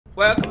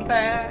Welcome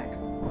back.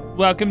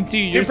 Welcome to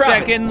your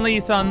second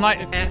lease on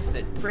life.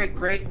 Acid.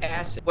 Great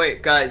acid.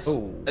 Wait, guys.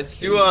 Ooh, let's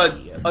do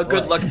a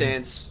good luck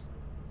dance.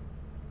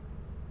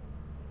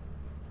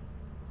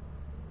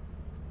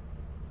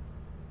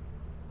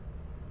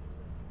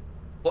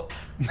 What?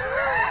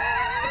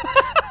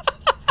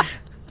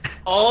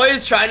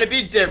 Always trying to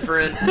be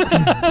different.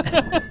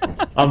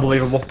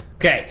 Unbelievable.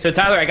 Okay, so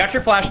Tyler, I got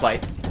your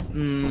flashlight.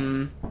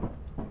 Right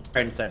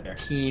inside there.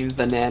 Team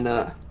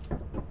banana.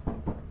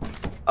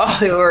 Oh,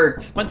 it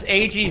worked. Once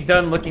Eiji's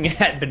done looking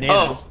at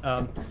bananas,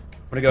 I'm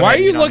gonna go Why are ahead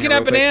and you get on looking here at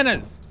real quick.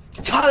 bananas?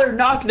 Tyler,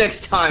 knock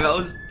next time. I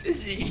was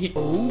busy.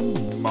 Oh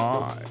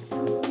my.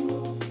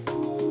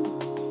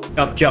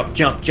 Jump.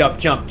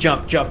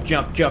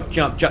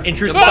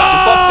 Intrusive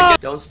Ah!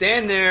 Don't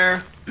stand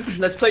there.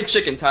 Let's play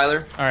chicken,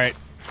 Tyler. All right.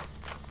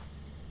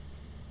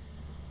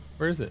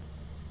 Where is it?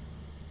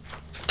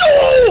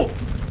 Oh!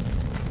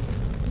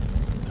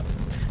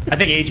 I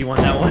think Eiji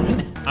won that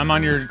one. I'm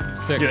on your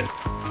 6. Good.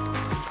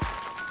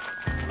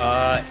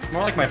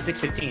 More like my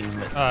 615.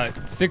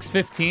 But...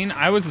 615.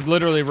 I was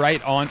literally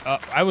right on.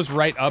 I was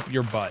right up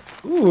your butt.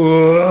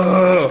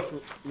 Ooh.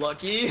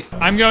 Lucky.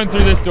 I'm going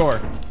through this door.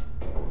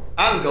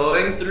 I'm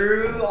going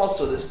through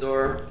also this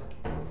door.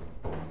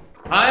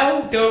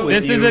 I'll go with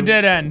This you. is a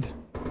dead end.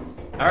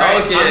 All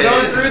right. Okay. I'm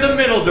going through the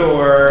middle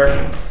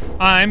door.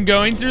 I'm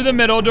going through the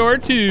middle door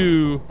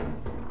too.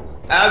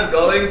 I'm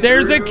going through...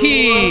 There's a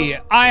key.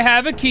 I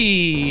have a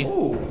key.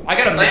 Ooh, I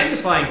got a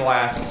magnifying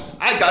glass.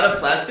 I got a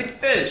plastic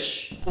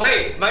fish.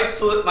 Wait, my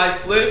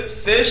flip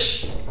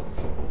fish.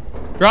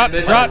 Drop.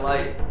 It's All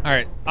light.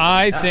 right.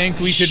 I think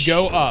we should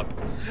go up.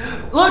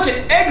 Look,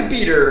 an egg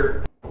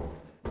beater.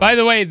 By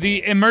the way,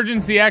 the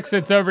emergency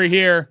exit's over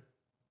here.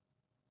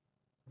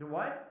 The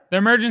what? The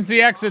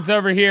emergency exit's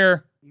over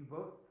here. You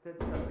both said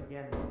stuff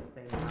again at the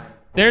same time.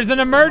 There's an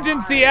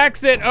emergency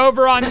exit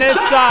over on this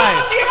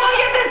side.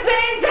 at the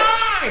same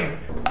time!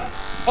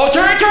 Oh,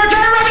 turn,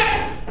 run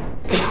it!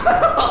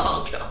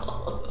 Oh,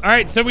 God. All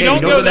right, so we Hey,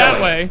 don't go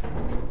that way.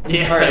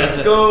 Yeah. All right,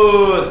 let's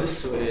go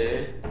this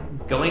way.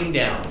 Going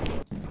down.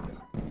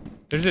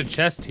 There's a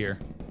chest here.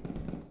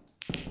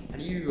 How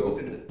do you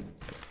open it?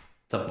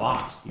 It's a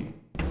box, dude.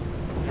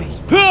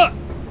 Huh!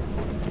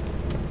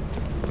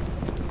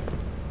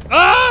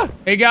 Ah!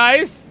 Hey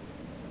guys,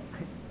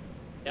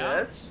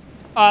 Yes.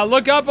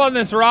 look up on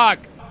this rock.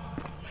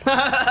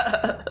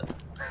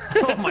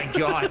 Oh my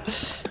god.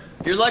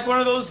 You're like one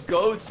of those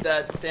goats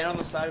that stand on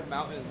the side of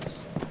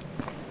mountains.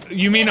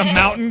 You mean a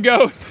mountain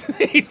goat?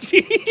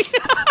 Eiji?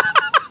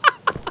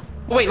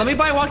 Oh, wait, let me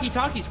buy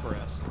walkie-talkies for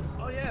us.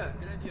 Oh yeah,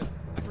 good idea.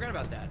 I forgot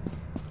about that.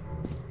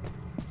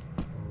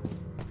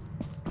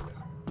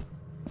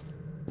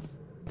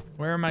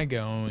 Where am I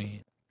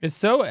going? It's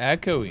so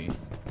echoey.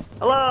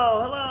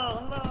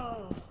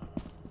 Hello.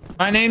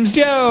 My name's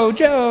Joe.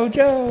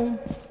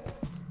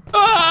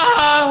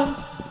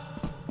 Ah!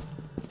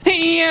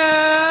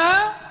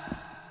 Yeah.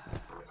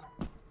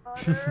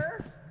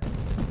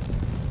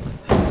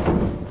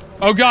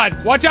 Oh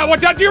God! Watch out!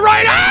 To your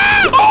right!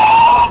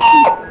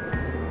 Ah!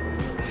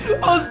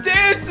 I was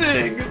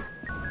dancing.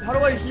 How do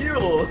I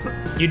heal?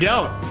 You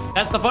don't.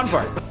 That's the fun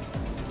part.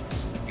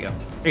 Here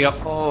you go.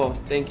 Oh,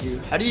 thank you.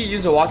 How do you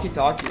use a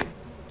walkie-talkie?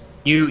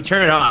 You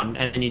turn it on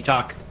and then you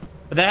talk.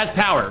 But that has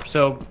power,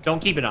 so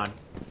don't keep it on.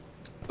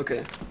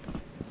 Okay.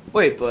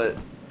 Wait, but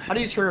how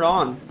do you turn it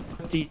on?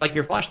 Like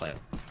your flashlight.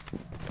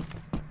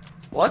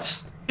 What?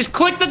 Just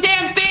click the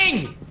damn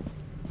thing!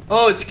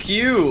 Oh, it's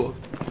Q.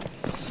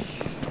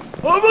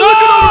 Oh my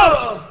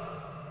God!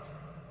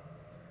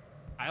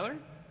 Tyler?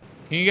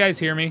 Can you guys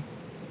hear me?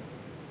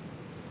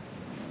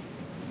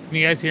 Can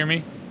you guys hear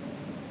me?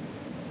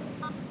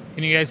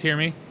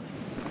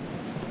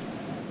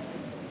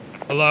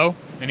 Hello?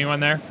 Anyone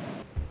there?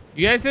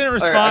 You guys didn't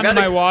respond to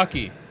my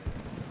walkie.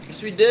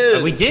 Yes, we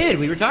did. We did.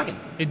 We were talking.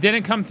 It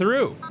didn't come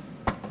through.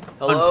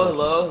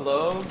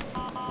 Hello.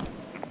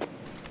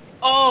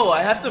 Oh,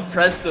 I have to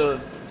press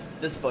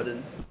this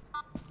button.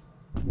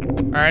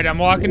 All right, I'm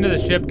walking to the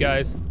ship,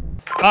 guys.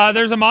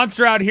 There's a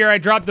monster out here. I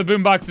dropped the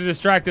boombox to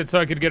distract it so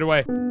I could get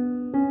away.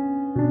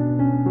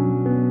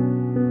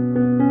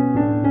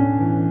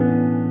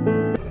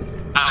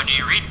 How do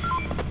you read?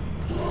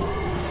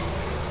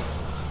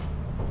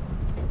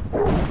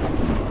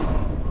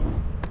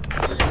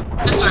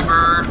 This way,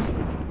 bird.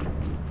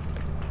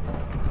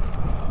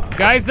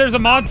 Guys, there's a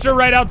monster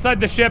right outside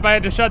the ship. I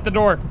had to shut the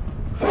door.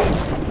 Oh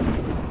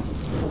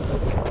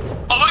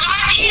my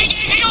god, I'm eating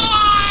Eiji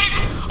alive!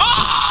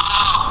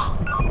 Oh!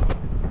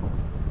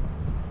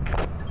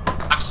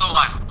 I'm still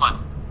alive. What?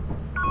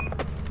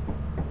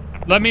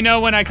 Let me know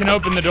when I can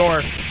open the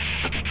door.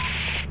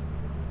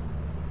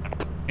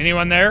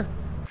 Anyone there?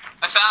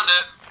 I found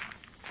it.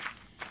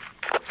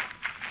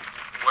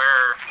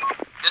 Where?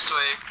 This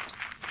way.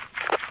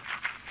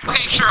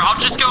 Okay, sure. I'll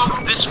just go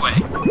this way.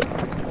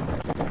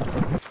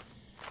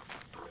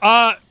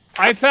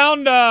 I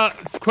found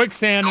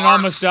quicksand and North.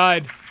 almost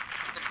died. The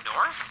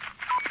north?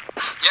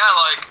 Yeah,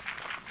 like,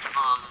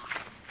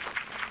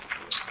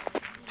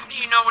 How do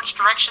you know which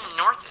direction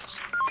north is?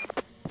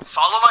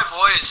 Follow my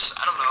voice.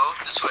 I don't know.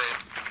 This way.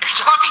 You're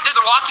talking to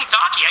the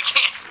walkie-talkie. I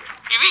can't.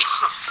 You mean?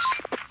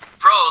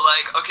 Bro,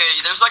 like, okay,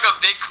 there's like a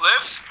big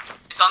cliff.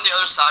 It's on the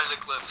other side of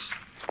the cliff.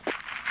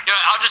 Yeah,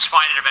 I'll just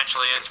find it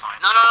eventually. It's fine.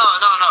 No.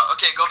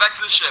 Okay, go back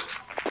to the ship.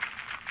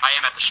 I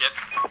am at the ship.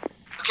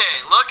 Okay,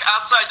 look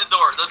outside the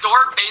door. The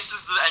door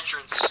faces the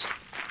entrance.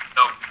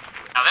 So,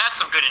 now that's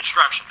some good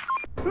instruction.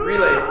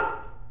 Relay.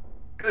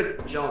 Good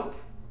jump.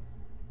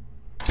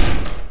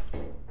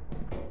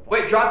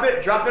 Wait, drop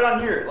it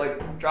on here.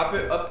 Like, drop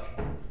it up.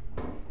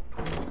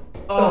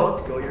 Oh,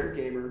 let's go. You're a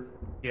gamer.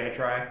 Yeah,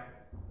 try. What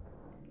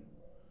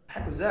the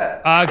heck was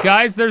that?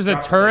 Guys, there's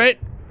a turret.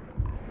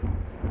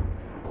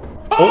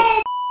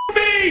 Oh,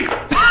 me!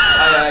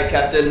 Aye,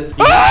 Captain.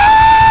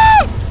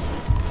 Ah!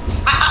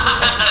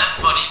 That's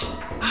funny.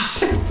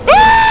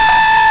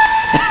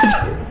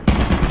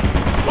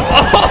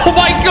 Oh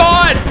my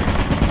god!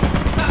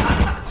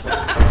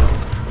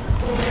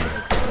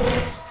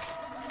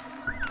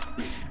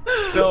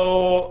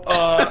 So,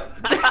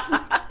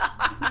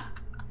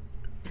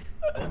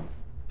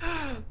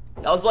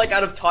 That was like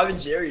out of Tom and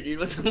Jerry, dude.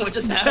 What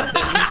just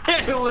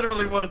happened? it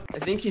literally was. I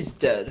think he's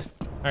dead.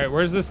 All right,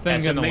 where's this thing Yeah,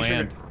 so gonna make sure-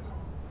 land?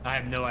 I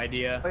have no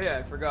idea. Oh yeah,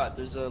 I forgot.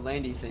 There's a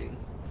landy thing.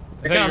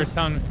 I thought you were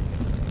telling.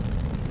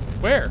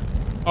 Where?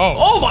 Oh.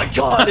 Oh my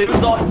god, it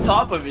was on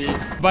top of me.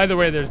 By the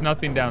way, there's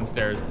nothing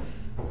downstairs.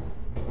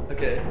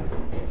 Okay.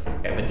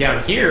 Yeah, but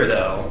down here,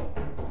 though.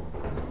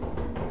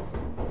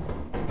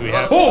 Do we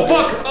have? Oh,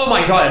 fuck! Oh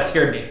my god, that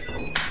scared me.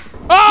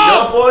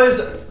 Oh! Yo,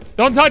 boys.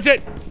 Don't touch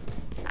it!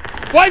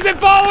 Why is it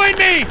following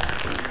me?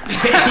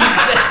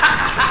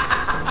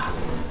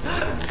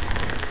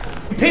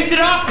 You pissed it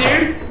off,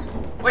 dude!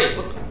 Wait,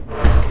 what the?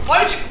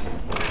 Why did you?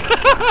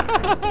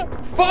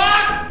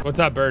 Fuck! What's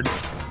up, bird?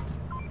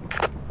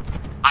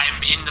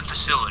 I'm in the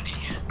facility.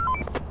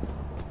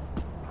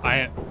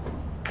 I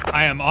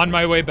am on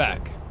my way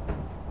back.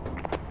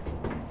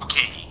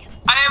 Okay.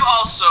 I am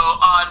also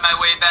on my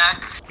way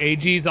back.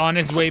 Eiji's on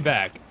his way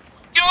back.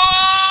 Yo!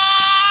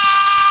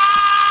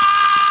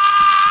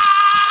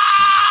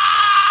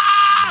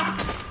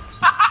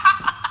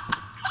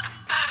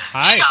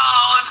 Hi.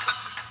 Down.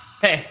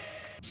 Hey.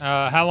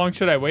 How long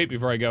should I wait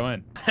before I go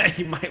in?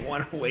 You might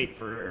want to wait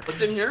for... What's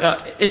in here?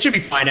 It should be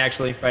fine,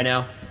 actually, right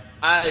now.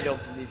 I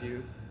don't believe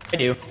you. I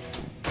do.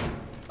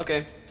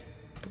 Okay.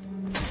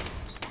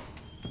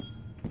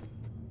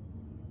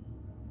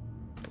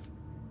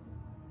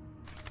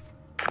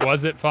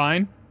 Was it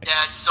fine?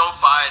 Yeah, it's so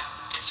fine.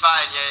 It's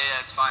fine. Yeah,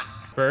 it's fine.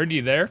 Bird,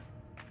 you there?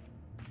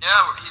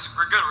 Yeah,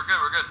 we're good.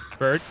 We're good.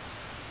 Bird?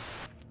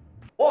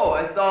 Whoa,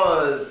 I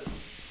saw a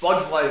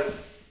Bug's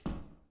Life.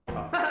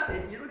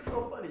 You look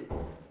so funny.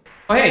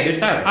 Oh, hey, there's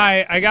Tyler.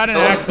 Hi, I got an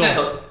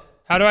axle.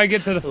 How do I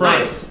get to the front?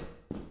 Nice.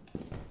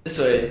 This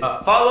way.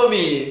 Follow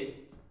me.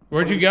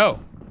 Where'd you go?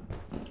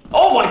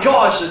 Oh my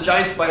gosh, a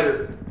giant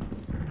spider.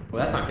 Well,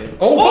 that's not good.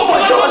 Oh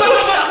my gosh!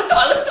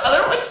 Tyler,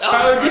 Tyler, watch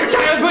out!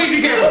 Tyler, please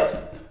be careful!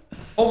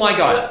 Oh my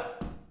god.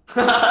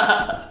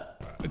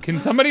 Can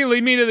somebody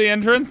lead me to the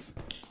entrance?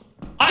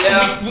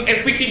 Yeah.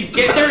 If we can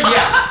get there,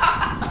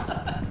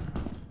 yes.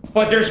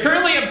 But there's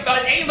currently an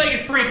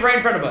 8-legged freak right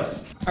in front of us.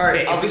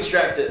 Alright, Okay, I'll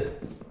distract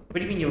it. What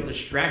do you mean you'll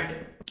distract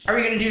it? How are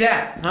we gonna do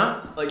that,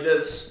 huh? Like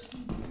this.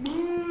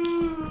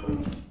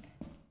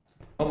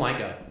 Oh my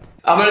god.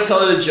 I'm gonna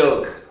tell it a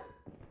joke.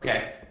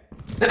 Okay.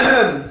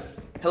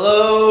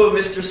 Hello,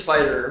 Mr.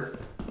 Spider.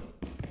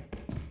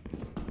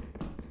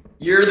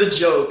 You're the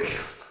joke.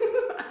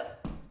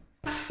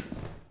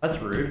 That's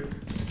rude.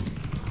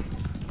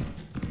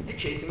 Is he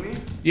chasing me?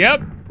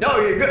 Yep. No,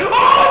 you're good. Oh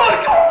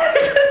my god!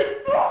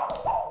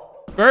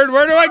 Bird,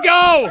 where do I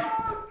go?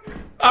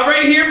 I'm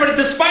right here, but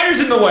the spider's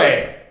in the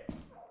way.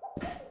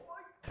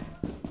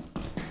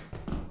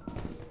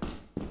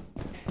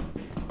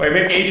 Wait,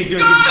 maybe Eiji's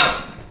doing a good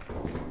job.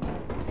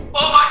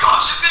 Oh my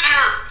gosh, it's in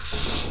here!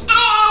 No!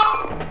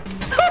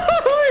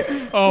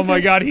 Oh my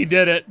god, he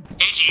did it.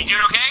 Eiji, you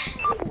doing okay?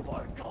 Oh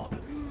my god.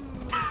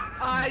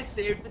 I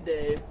saved the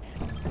day.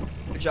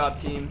 Good job,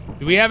 team.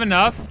 Do we have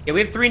enough? Yeah, we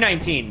have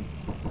 319.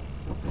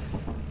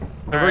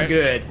 All We're right.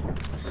 good.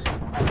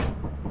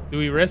 Do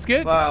we risk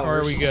it? Wow. Or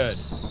are we good?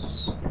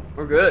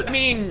 We're good. I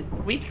mean,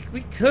 we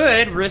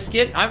could risk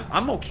it.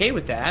 I'm okay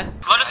with that.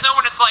 Let us know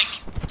when it's like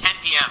 10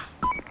 p.m.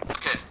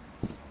 Okay.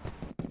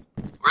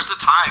 Where's the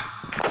time?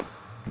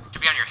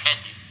 Should be on your head,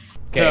 dude.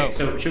 So- Okay,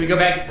 so should we go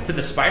back to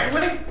the spider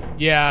way?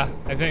 Yeah,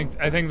 I think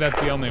that's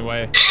the only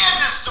way. And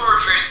this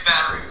storage rate's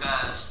battery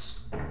fast.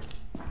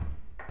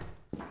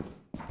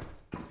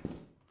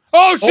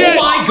 Oh shit!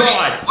 Oh my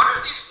god! What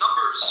are these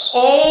numbers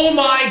Oh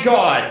my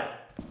god!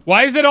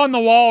 Why is it on the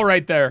wall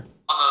right there?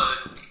 on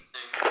the thing?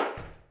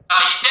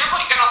 You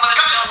definitely gotta let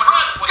us know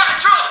what. Guys,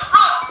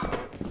 run!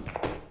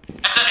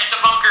 It's a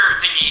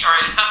bunker thingy, or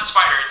it's not the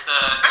spider. It's the.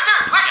 Right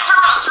there! Wait, turn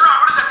around!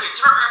 What is that thing?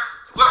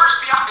 Whoever's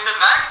behind me in the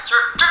back,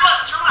 turn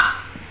left!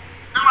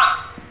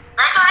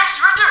 Right there, next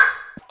to you, right there!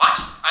 What?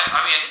 I mean,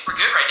 I think we're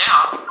good right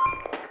now.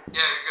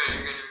 Yeah,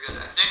 you're good.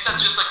 I think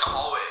that's just like the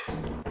hallway.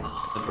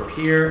 Over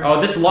here. Oh,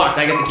 this is locked.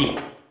 I got the key.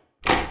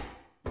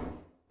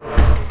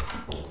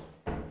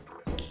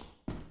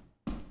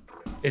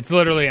 It's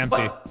literally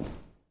empty.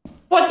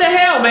 What the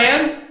hell,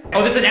 man?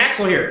 Oh, there's an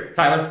axle here,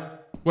 Tyler.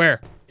 Where?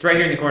 It's right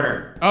here in the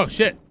corner. Oh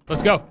shit.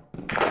 Let's go.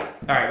 All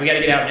right, we gotta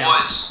get out now.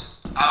 Boys,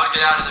 I would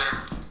get out of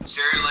there. It's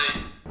very late.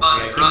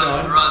 Run, keep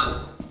run, going.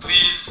 run.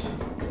 Please.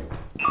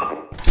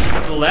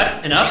 To the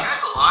left and Are you up.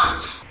 guys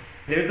alive?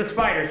 There's the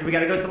spider, so we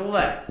gotta go to the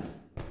left.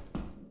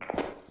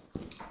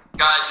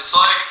 Guys, it's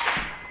like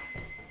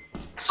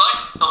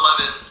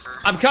 11.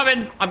 I'm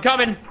coming. I'm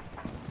coming.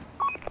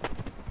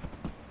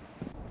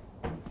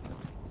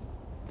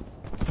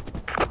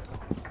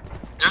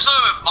 There's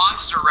a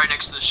monster right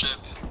next to the ship.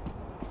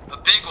 A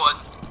big one.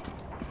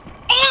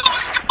 Oh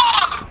my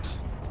god!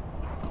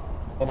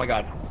 Oh my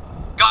god.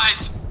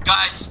 Guys,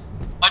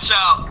 watch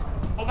out.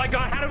 Oh my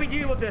god, how do we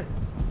deal with this?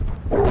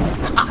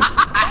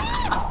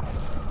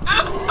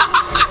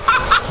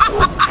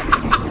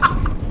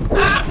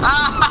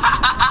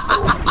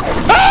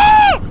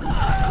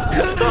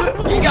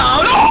 He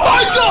got. Oh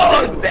my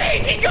god!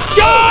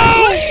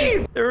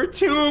 Go! There were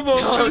 2 of them.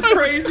 That was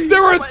crazy.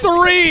 There were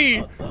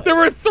 3. There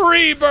were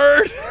 3,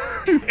 Bird.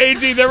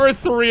 Eiji, there were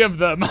 3 of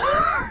them.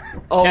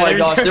 Oh my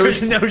gosh, there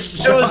was no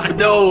shot. There was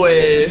no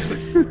way.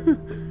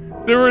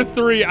 There were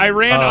 3. I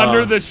ran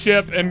under the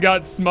ship and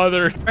got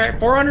smothered. All right,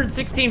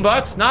 416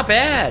 bucks. Not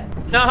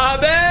bad.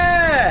 Not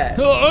bad.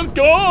 Let's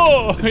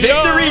go.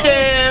 Victory Yeah.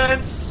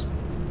 dance.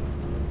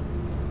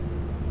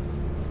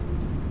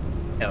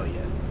 Hell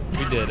yeah.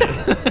 We did it.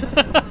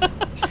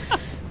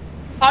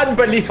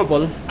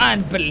 Unbelievable.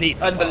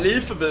 Unbelievable.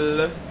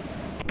 Unbelievable.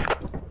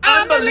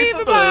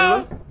 Unbelievable.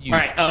 All You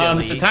right,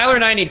 so silly. Tyler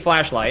and I need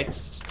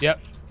flashlights. Yep.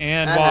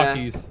 And Uh-huh.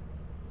 walkies.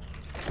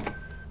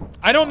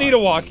 I don't need a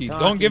walkie.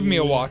 Don't give me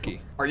a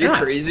walkie. Are you Yeah.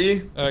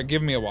 crazy?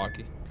 Give me a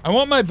walkie. I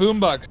want my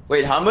boombox.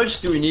 Wait, how much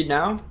do we need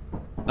now?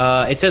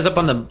 It says up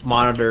on the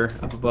monitor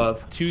up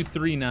above.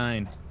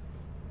 239.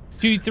 That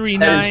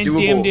 239. is doable.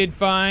 Damn did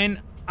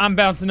fine. I'm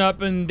bouncing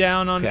up and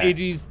down on Okay.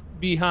 Eiji's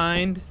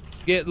behind.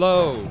 Get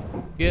low.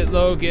 Get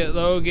low, get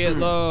low, get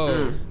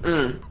low.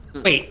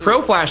 Wait,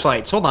 pro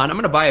flashlights. Hold on, I'm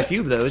gonna buy a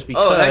few of those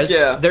because Oh, heck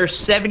yeah. they're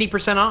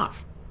 70%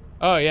 off.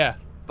 Oh, yeah.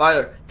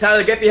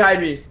 Tyler, get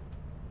behind me.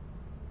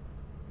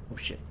 Oh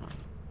shit.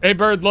 Hey,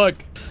 Bird, look.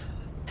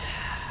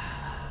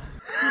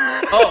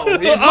 Oh,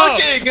 he's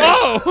looking.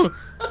 Oh!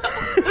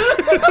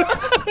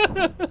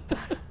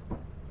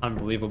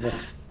 Unbelievable.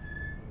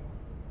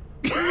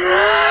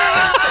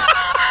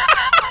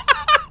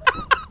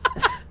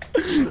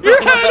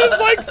 Your head is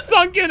like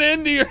sunken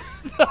into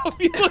yourself.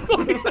 You look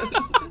like.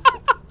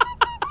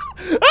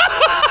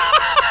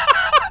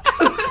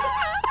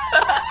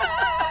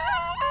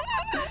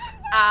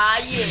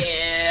 Ah,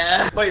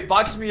 yeah. Wait,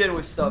 box me in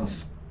with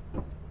stuff.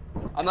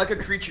 I'm like a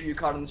creature you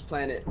caught on this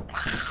planet.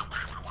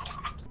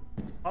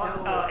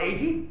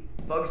 Eiji?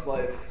 Bug's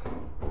life.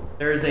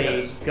 There's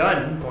a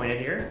gun pointed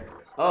here.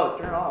 Oh,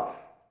 turn it off.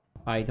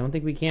 I don't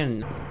think we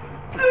can.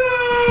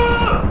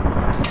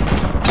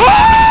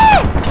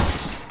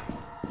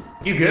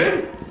 You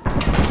good?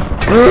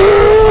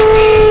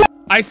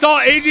 I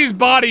saw Eiji's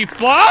body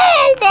fly.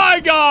 Oh my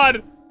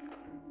god!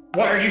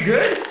 What, are you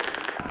good?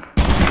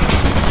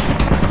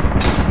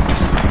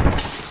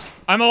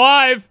 I'm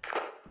alive.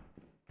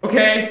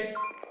 Okay.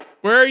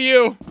 Where are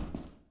you?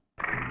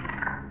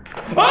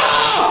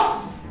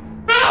 Oh!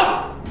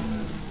 No!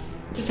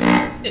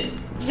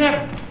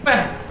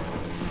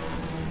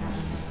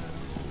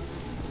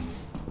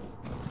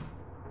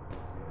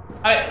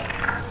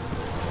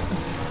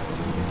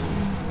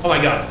 Oh my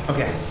god,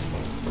 okay.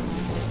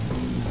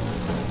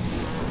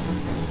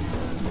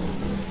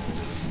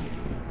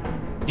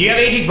 Do you have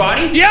Eiji's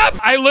body? Yep!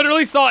 I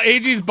literally saw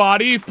Eiji's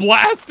body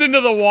blast into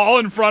the wall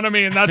in front of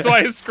me, and that's why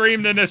I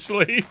screamed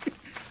initially.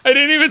 I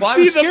didn't even Well, I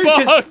see was the scared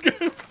 'cause- bug.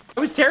 I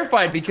was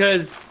terrified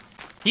because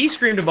he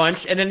screamed a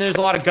bunch, and then there's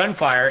a lot of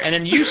gunfire, and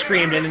then you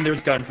screamed, and then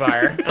there's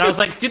gunfire. And I was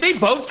like, did they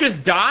both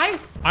just die?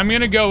 I'm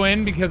gonna go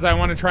in because I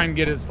want to try and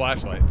get his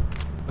flashlight.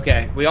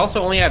 Okay, we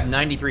also only have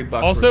 93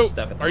 bucks worth Also, of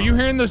stuff at the are you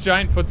moment. hearing those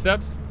giant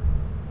footsteps?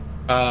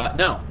 No.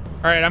 All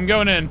right, I'm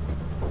going in.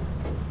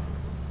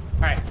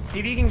 Alright, see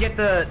if you can get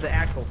the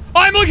axle.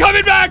 I'm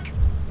coming back!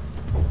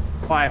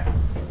 5.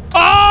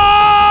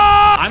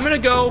 Ah! I'm gonna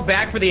go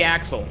back for the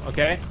axle,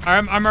 okay?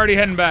 I'm already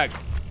heading back.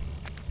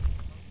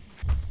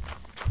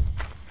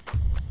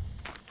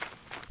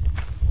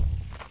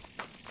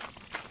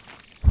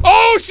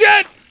 Oh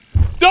shit!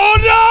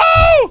 Don't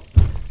know!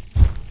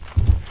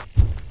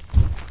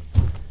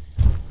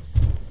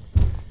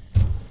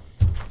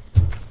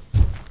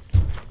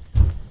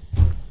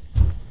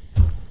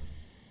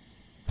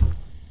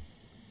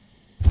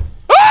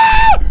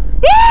 Ah!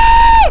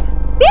 Ah!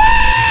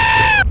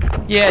 Ah!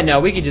 Yeah, no,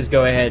 we could just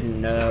go ahead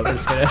and we're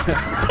just gonna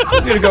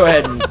just gonna go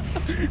ahead and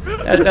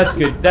that's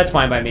good. That's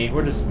fine by me.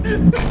 We're just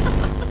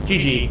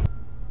GG.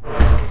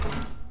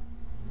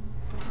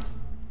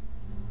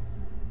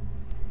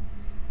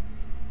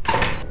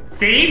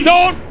 Steve?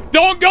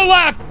 Don't go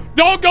left!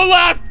 Don't go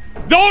left!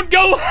 Don't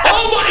go left!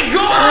 Oh my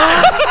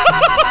god!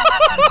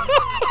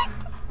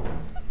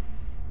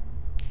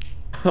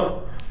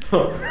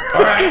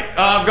 All right,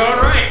 I'm going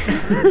right.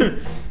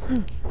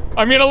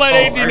 I'm gonna let Oh,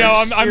 Eiji are know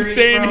you I'm serious,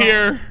 staying bro?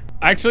 here.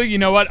 Actually, you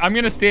know what? I'm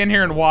gonna stand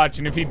here and watch,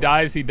 and if he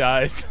dies, he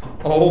dies.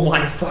 Oh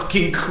my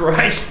fucking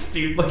Christ,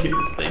 dude! Look at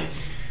this thing.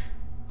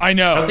 I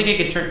know. I don't think it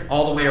can turn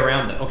all the way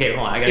around though. Okay,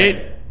 hold on. I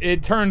gotta.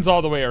 It turns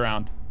all the way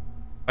around.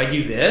 If I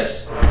do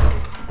this.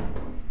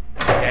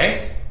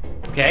 Okay.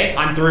 Okay,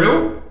 I'm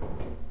through.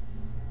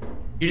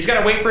 You just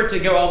gotta wait for it to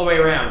go all the way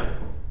around.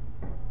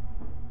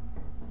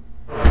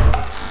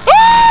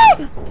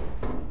 Ah!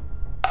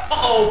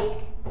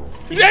 Uh-oh.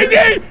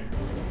 Eiji!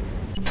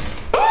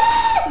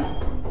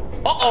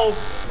 Uh-oh.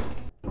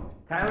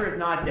 Tyler is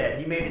not dead.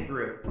 He made it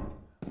through.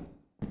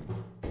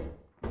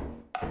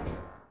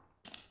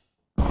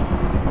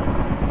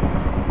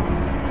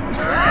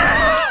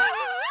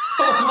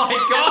 Oh my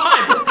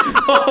god!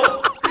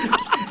 Oh.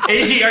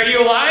 Eiji, are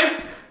you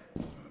alive?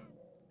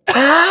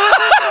 Oh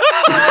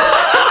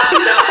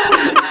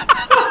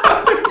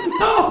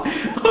no!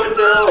 Oh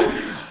no!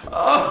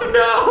 Oh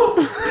no!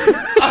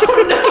 Oh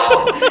no!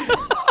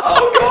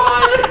 Oh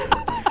god!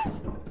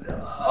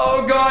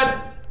 Oh god!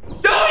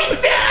 No, he's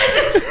dead!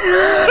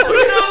 Oh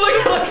no! Look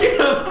at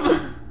him!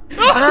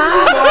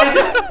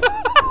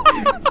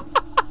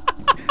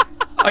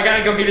 I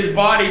gotta go get his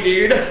body,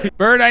 dude.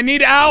 Bird, I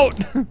need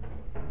out.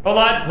 Hold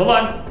on, hold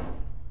on.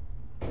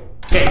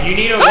 Okay, you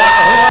need to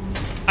walk.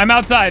 I'm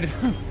outside.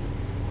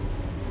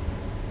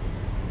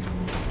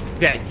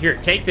 Okay, here,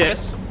 take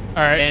this.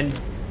 All right. And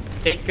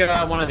take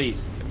one of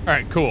these. All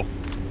right, cool.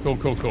 Cool,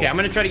 cool, cool. Okay, I'm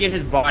gonna try to get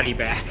his body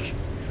back.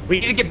 We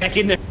need to get back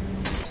in there.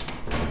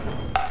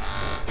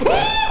 Oh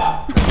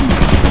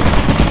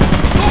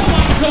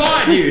my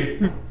god,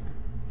 dude!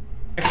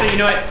 Actually, you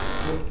know what?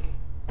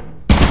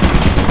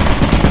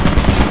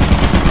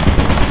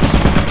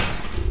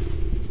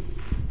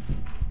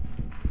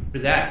 What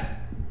is that?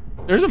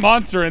 There's a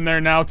monster in there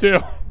now, too.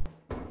 Alright,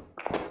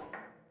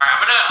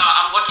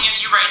 I'm looking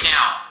at you right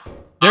now.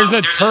 There's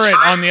a turret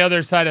on the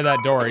other side of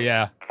that door,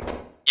 yeah.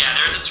 Yeah,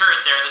 there's a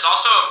turret there. There's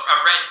also a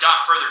red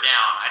dot further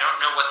down. I don't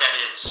know what that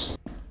is.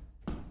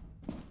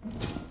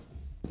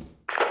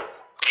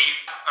 Okay,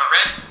 a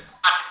red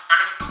dot in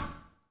front of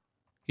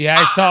you?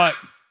 Yeah, I saw it.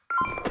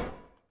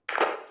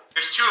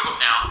 There's two of them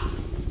now.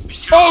 There's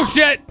two Oh, of them.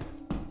 shit!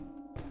 I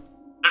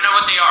don't know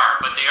what they are,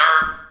 but they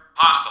are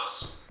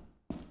hostiles.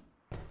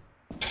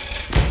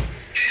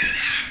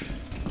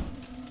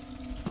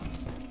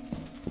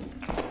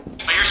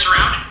 Oh, you're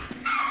surrounded.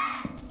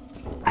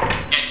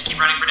 Yeah, just keep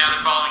running for now.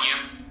 They're following you.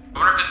 I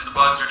wonder if it's the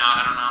bugs or not.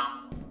 I don't know.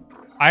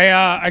 I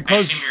I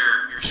closed. assume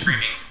you're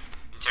screaming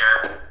in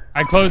terror.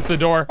 I closed the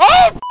door.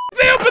 Oh, f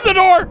they opened the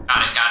door!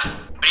 Got it, got it.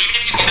 But even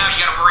if you get out, you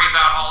gotta worry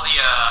about all the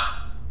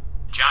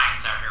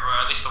giants out here, or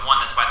at least the one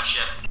that's by the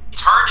ship.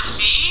 It's hard to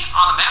see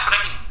on the map, but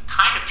I can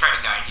kind of try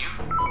to guide you.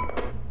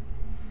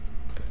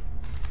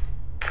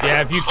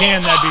 Yeah, if you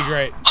can, that'd be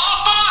great.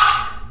 Oh,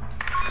 fuck!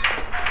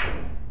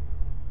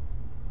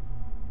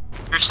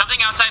 There's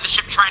something outside the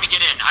ship trying to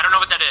get in. I don't know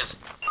what that is.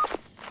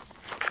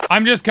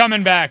 I'm just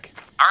coming back.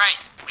 Alright,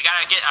 we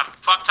gotta get a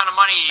fuck ton of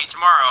money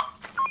tomorrow.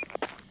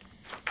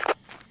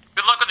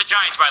 Good luck with the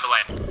giants, by the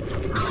way.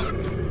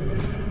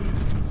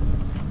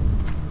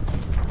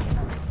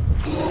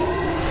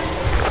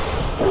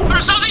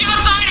 There's something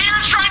outside here!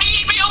 It's trying to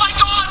eat me! Oh my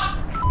god!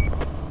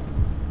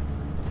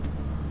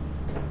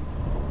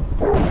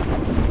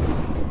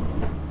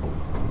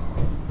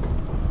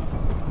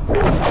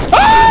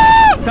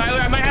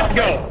 Tyler, I might have to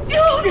go.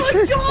 Oh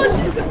my gosh,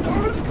 the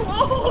door was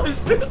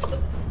closed.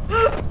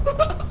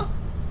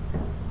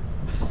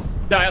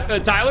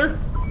 Tyler?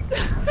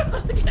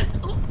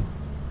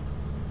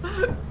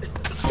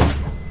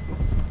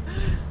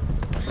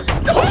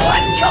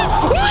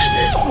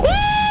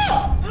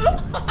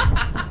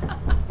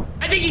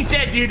 I think he's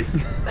dead, dude.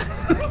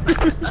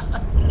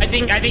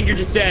 I think you're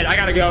just dead. I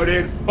gotta go,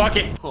 dude. Fuck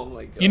it. Oh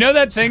my god. You know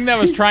that thing that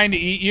was trying to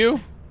eat you?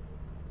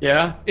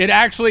 Yeah. It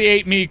actually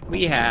ate me.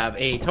 We have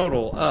a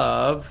total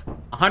of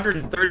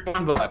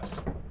 131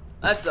 bucks.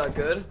 That's not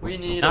good. We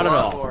need Not a at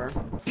lot all. more.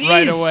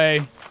 Right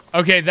away.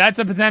 Okay, that's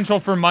a potential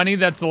for money.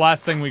 That's the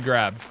last thing we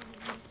grab.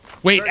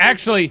 Wait,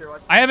 actually,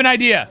 I have an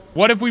idea.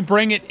 What if we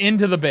bring it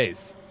into the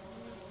base?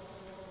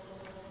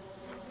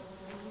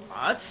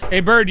 What? Hey,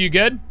 Bird, you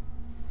good?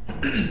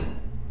 Working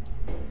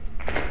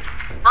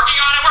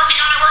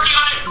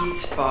on it!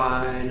 He's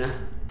fine.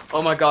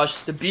 Oh my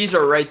gosh, the bees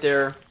are right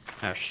there.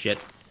 Oh, shit.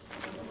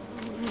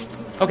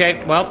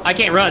 Okay, well, I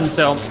can't run,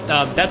 so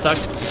that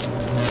sucks.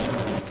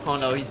 Oh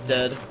no, he's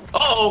dead.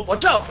 Uh-oh,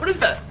 watch out! What is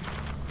that?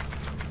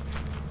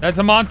 That's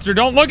a monster.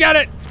 Don't look at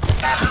it!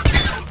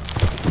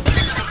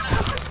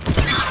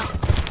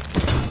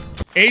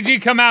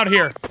 Eiji, come out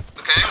here.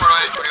 Okay,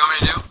 what do you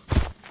want me to do?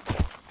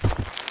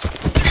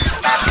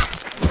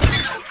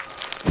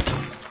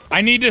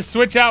 I need to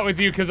switch out with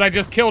you because I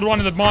just killed one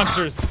of the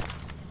monsters.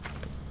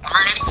 I'm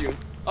right next to you.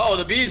 Uh-oh,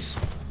 the bees.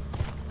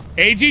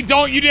 Eiji,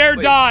 don't you dare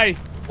Wait. die.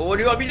 Well, what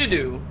do you want me to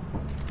do?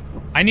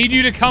 I need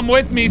you to come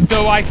with me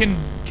so I can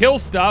kill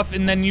stuff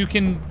and then you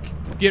can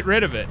get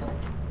rid of it.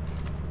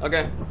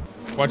 Okay.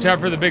 Watch out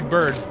for the big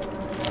bird.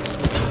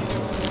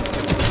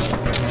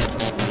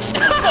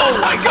 Oh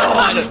my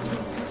god!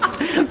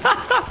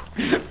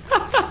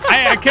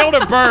 I killed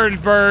a bird.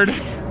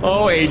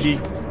 Oh, Eiji.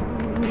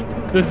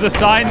 Does the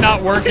sign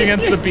not work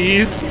against the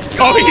bees?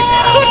 Oh,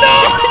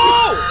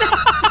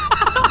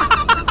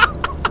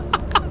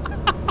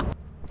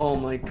 Oh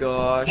my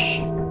gosh.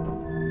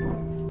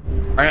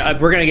 All right,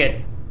 we're gonna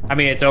get. I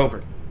mean, it's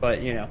over,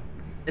 but you know.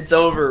 It's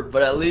over,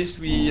 but at least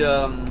we,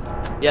 yeah,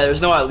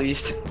 there's no at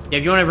least. Yeah,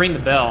 if you want to ring the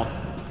bell.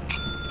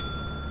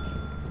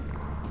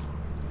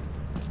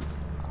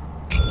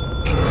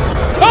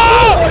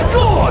 Oh my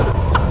god!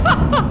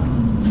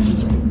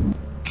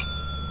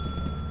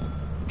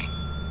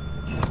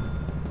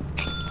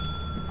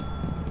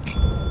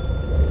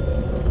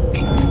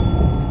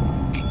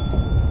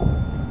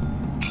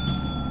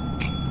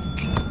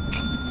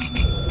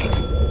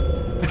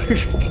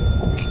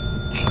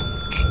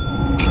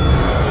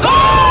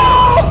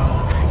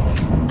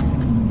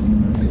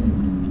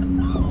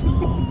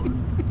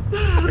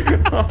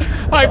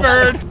 Hi,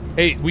 bird.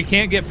 Hey, we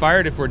can't get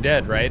fired if we're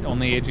dead, right?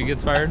 Only Eiji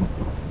gets fired?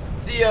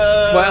 See ya!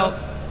 Well,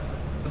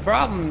 the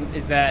problem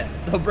is that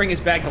they'll bring us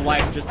back to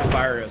life just to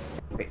fire us.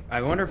 Wait,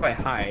 I wonder if I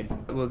hide.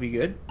 Will it be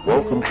good?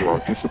 Welcome to our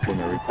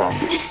disciplinary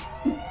process.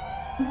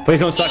 Please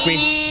don't suck me.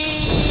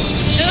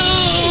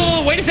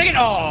 No! Wait a second.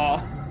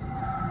 Oh.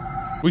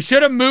 We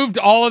should have moved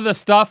all of the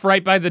stuff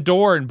right by the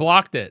door and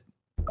blocked it.